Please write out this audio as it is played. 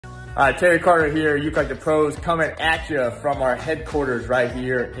All right, Terry Carter here, ukelikethepros, coming at you from our headquarters right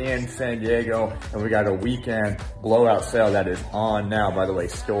here in San Diego. And we got a weekend blowout sale that is on now, by the way,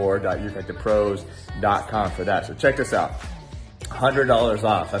 store.ukelikethepros.com for that. So check this out, $100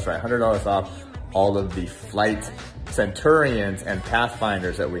 off, that's right, $100 off all of the Flight Centurions and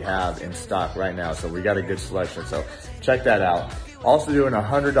Pathfinders that we have in stock right now. So we got a good selection, so check that out. Also doing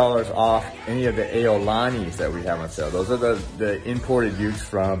 $100 off any of the Aolanis that we have on sale. Those are the imported ukes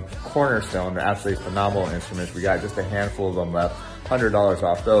from Cornerstone. They're absolutely phenomenal instruments. We got just a handful of them left. $100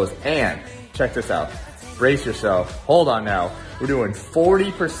 off those. And check this out. Brace yourself. Hold on now. We're doing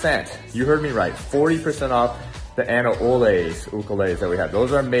 40%. You heard me right. 40% off the Anaoles ukuleles that we have.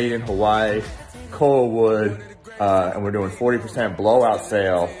 Those are made in Hawaii, koa wood, and we're doing 40% blowout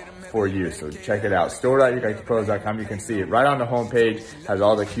sale for you. So check it out, store.ukelikethepros.com. You can see it right on the homepage, has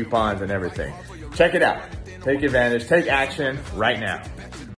all the coupons and everything. Check it out, take advantage, take action right now.